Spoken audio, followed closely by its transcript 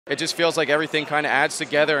It just feels like everything kind of adds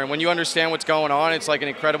together, and when you understand what's going on, it's like an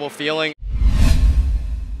incredible feeling.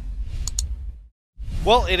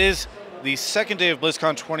 Well, it is the second day of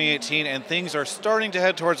BlizzCon 2018, and things are starting to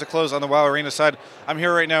head towards the close on the WoW Arena side. I'm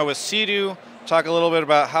here right now with Cdew, talk a little bit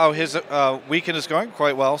about how his weekend is going,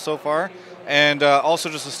 quite well so far, and also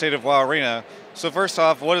just the state of WoW Arena. So first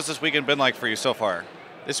off, what has this weekend been like for you so far?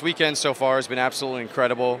 This weekend so far has been absolutely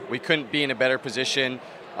incredible. We couldn't be in a better position.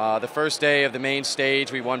 The first day of the main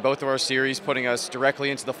stage, we won both of our series, putting us directly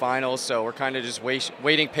into the finals. So we're kind of just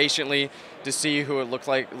waiting patiently to see who it looks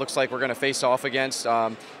like we're going to face off against.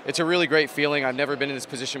 It's a really great feeling. I've never been in this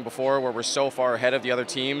position before where we're so far ahead of the other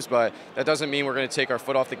teams, but that doesn't mean we're going to take our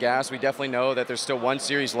foot off the gas. We definitely know that there's still one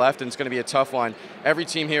series left, and it's going to be a tough one. Every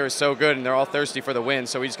team here is so good, and they're all thirsty for the win,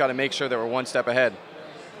 so we just got to make sure that we're one step ahead.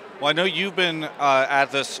 Well, I know you've been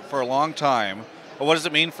at this for a long time, but what does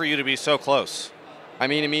it mean for you to be so close? I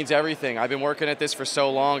mean, it means everything. I've been working at this for so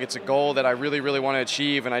long. It's a goal that I really, really want to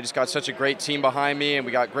achieve, and I just got such a great team behind me, and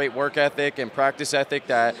we got great work ethic and practice ethic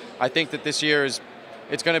that I think that this year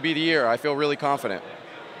it's going to be the year. I feel really confident.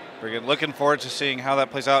 Very good. Looking forward to seeing how that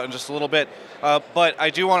plays out in just a little bit. But I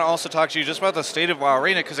do want to also talk to you just about the state of WoW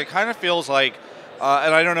Arena, because it kind of feels like,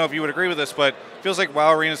 and I don't know if you would agree with this, but it feels like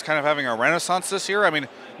WoW Arena is kind of having a renaissance this year. I mean,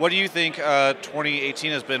 what do you think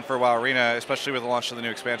 2018 has been for WoW Arena, especially with the launch of the new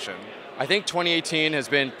expansion? I think 2018 has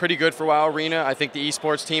been pretty good for WoW Arena. I think the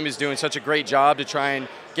esports team is doing such a great job to try and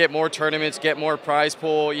get more tournaments, get more prize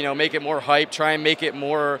pool, make it more hype, try and make it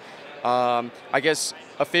more, I guess,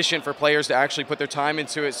 efficient for players to actually put their time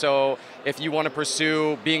into it. So if you want to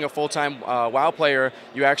pursue being a full-time WoW player,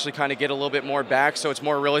 you actually kind of get a little bit more back, so it's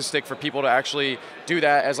more realistic for people to actually do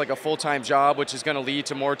that as like a full-time job, which is going to lead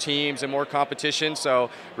to more teams and more competition.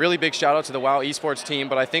 So really big shout out to the WoW esports team.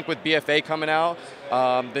 But I think with BFA coming out,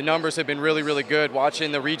 the numbers have been really, really good.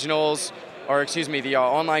 Watching the regionals, or excuse me, the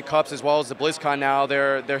online cups as well as the BlizzCon now,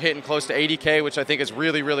 they're hitting close to 80K, which I think is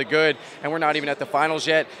really, really good. And we're not even at the finals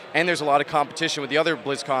yet. And there's a lot of competition with the other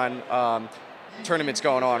BlizzCon tournaments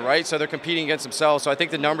going on, right? So they're competing against themselves. So I think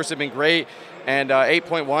the numbers have been great. And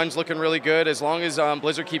 8.1 is looking really good. As long as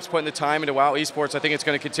Blizzard keeps putting the time into WoW esports, I think it's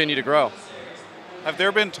going to continue to grow. Have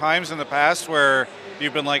there been times in the past where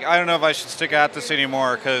you've been like, I don't know if I should stick at this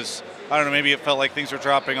anymore because, I don't know, maybe it felt like things were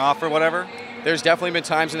dropping off or whatever? There's definitely been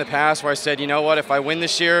times in the past where I said, you know what, if I win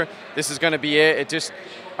this year, this is going to be it.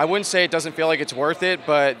 I wouldn't say it doesn't feel like it's worth it,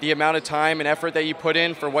 but the amount of time and effort that you put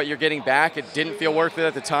in for what you're getting back, it didn't feel worth it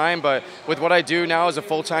at the time. But with what I do now as a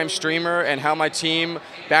full-time streamer and how my team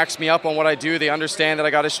backs me up on what I do, they understand that I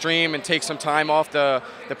got to stream and take some time off the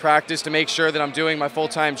practice to make sure that I'm doing my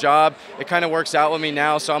full-time job. It kind of works out with me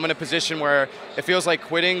now, so I'm in a position where it feels like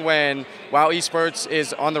quitting when WoW esports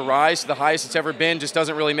is on the rise to the highest it's ever been just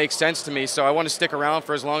doesn't really make sense to me. So I want to stick around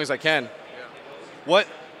for as long as I can. What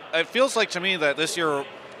it feels like to me that this year,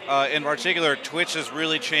 in particular, Twitch has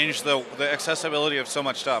really changed the accessibility of so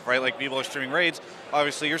much stuff, right? Like people are streaming raids.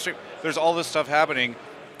 Obviously, there's all this stuff happening.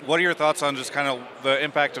 What are your thoughts on just kind of the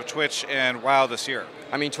impact of Twitch and WoW this year?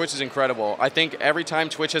 I mean, Twitch is incredible. I think every time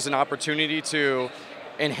Twitch has an opportunity to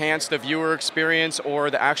enhance the viewer experience or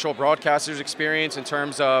the actual broadcaster's experience in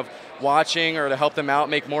terms of watching or to help them out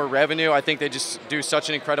make more revenue, I think they just do such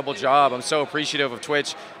an incredible job. I'm so appreciative of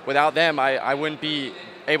Twitch. Without them, I wouldn't be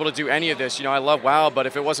able to do any of this. I love WoW, but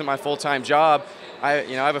if it wasn't my full-time job, I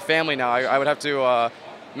have a family now. I would have to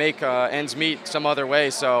make ends meet some other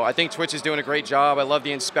way. So I think Twitch is doing a great job. I love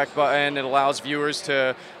the inspect button. It allows viewers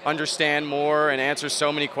to understand more and answer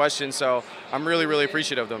so many questions. So I'm really, really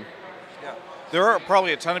appreciative of them. Yeah. There are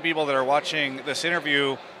probably a ton of people that are watching this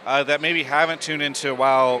interview that maybe haven't tuned into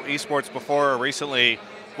WoW esports before or recently.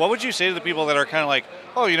 What would you say to the people that are kind of like,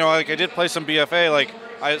 oh, like I did play some BFA, like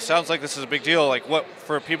it sounds like this is a big deal. Like, what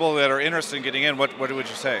for people that are interested in getting in? What would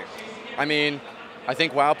you say? I mean, I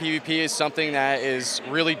think WoW PvP is something that is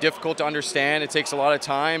really difficult to understand. It takes a lot of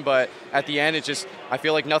time, but at the end, I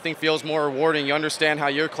feel like nothing feels more rewarding. You understand how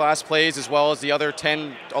your class plays as well as the other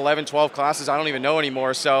 10, 11, 12 classes I don't even know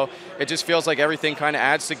anymore. So it just feels like everything kind of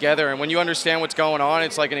adds together. And when you understand what's going on,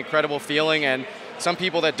 it's like an incredible feeling. And some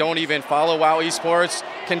people that don't even follow WoW esports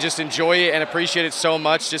can just enjoy it and appreciate it so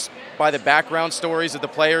much just by the background stories of the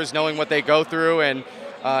players, knowing what they go through and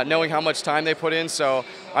knowing how much time they put in. So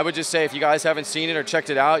I would just say if you guys haven't seen it or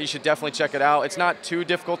checked it out, you should definitely check it out. It's not too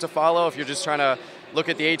difficult to follow if you're just trying to look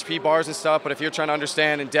at the HP bars and stuff, but if you're trying to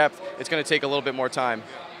understand in depth, it's going to take a little bit more time.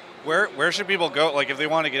 Where should people go? Like, if they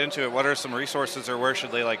want to get into it, what are some resources, or where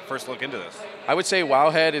should they first look into this? I would say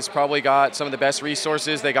Wowhead has probably got some of the best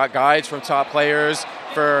resources. They got guides from top players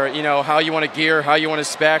for how you want to gear, how you want to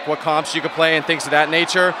spec, what comps you could play, and things of that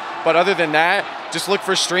nature. But other than that, just look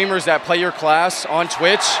for streamers that play your class on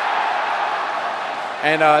Twitch,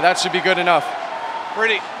 and that should be good enough.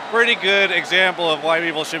 Pretty good example of why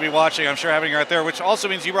people should be watching, I'm sure, having you right there, which also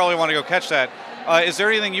means you probably want to go catch that. Is there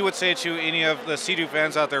anything you would say to any of the Cdew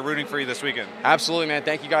fans out there rooting for you this weekend? Absolutely, man.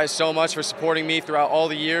 Thank you guys so much for supporting me throughout all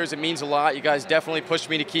the years. It means a lot. You guys definitely pushed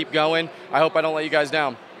me to keep going. I hope I don't let you guys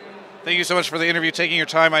down. Thank you so much for the interview, taking your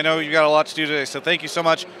time. I know you got a lot to do today, so thank you so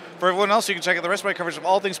much. For everyone else, you can check out the rest of my coverage of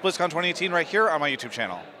all things BlizzCon 2018 right here on my YouTube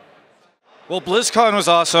channel. Well, BlizzCon was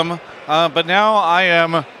awesome, but now I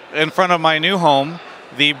am in front of my new home,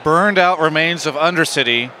 the burned out remains of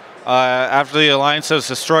Undercity, after the Alliance has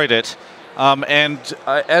destroyed it.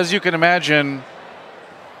 As you can imagine,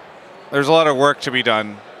 there's a lot of work to be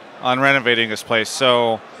done on renovating this place.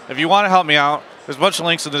 So if you want to help me out, there's a bunch of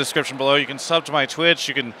links in the description below. You can sub to my Twitch,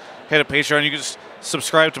 you can hit a Patreon, you can just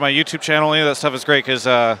subscribe to my YouTube channel. Any of that stuff is great because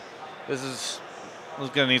this is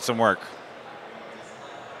going to need some work.